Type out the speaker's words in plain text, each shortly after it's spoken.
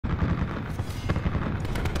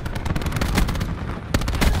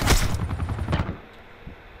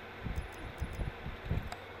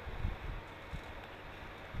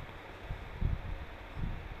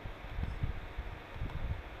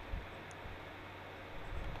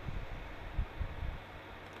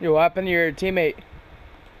Yo, what happened to your teammate?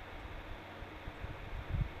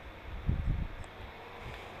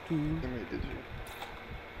 Teammate, did you?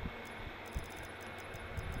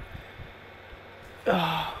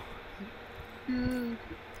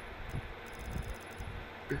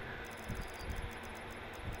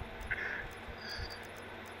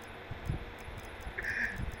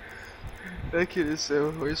 That kid is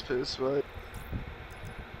so horse pissed, right?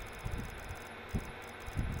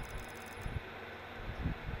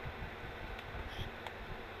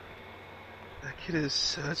 That kid is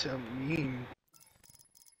such a meme.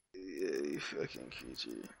 Yeah, you fucking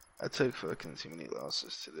creature. I took fucking too many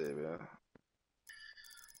losses today, bro.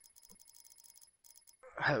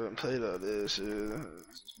 I haven't played all this.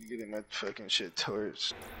 Getting my fucking shit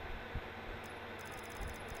torched.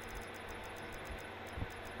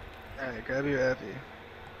 Alright, grab your appy.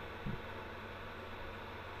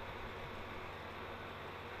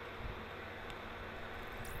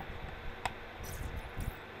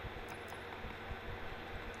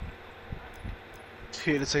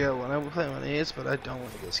 Here to take out one. I will play on Ace, but I don't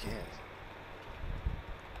want to get scanned.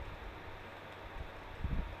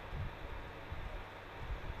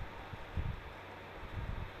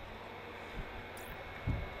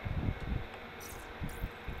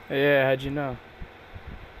 Yeah, how'd you know?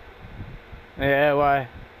 Yeah, why?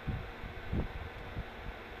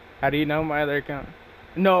 How do you know my other account?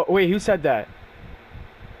 No, wait, who said that?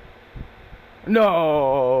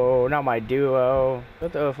 No, not my duo.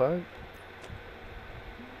 What the fuck?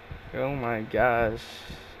 Oh my gosh.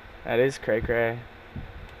 That is cray cray.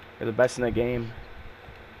 You're the best in the game.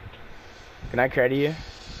 Can I credit you?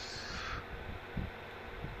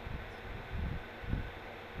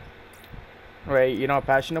 Wait, you don't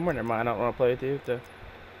passion no more? Never mind, I don't want to play with you.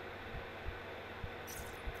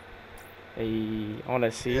 Hey, I want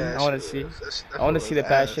to see. Yeah, I want to see. that I want to fool see was the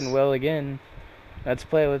passion ass. will again. Let's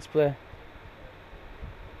play. Let's play.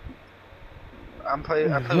 I play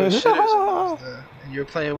with shitters in those, and you're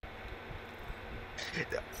playing.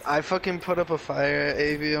 I fucking put up a fire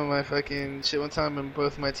AV on my fucking shit one time, and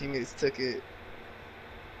both my teammates took it.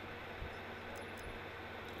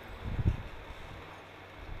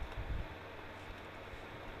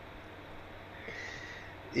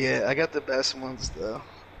 Yeah, I got the best ones though.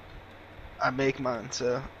 I make mine,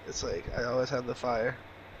 so it's like I always have the fire.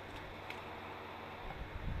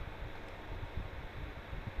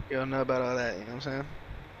 You don't know about all that, you know what I'm saying?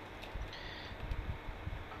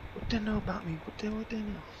 What they know about me? What they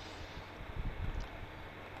know?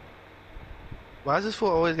 Why does this fool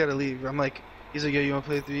always gotta leave? I'm like, he's like, yo, you wanna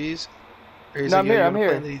play threes? Or he's No, like, I'm yo, here. you I'm wanna play?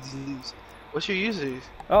 here. And then he just leaves. What's your user?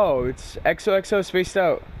 Oh, it's XOXO spaced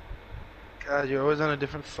out. God, you're always on a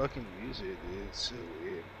different fucking user, dude. It's so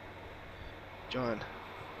weird. Join.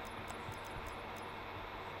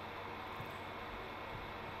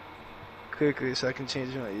 Quickly, so I can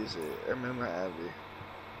change my user. I remember Abby.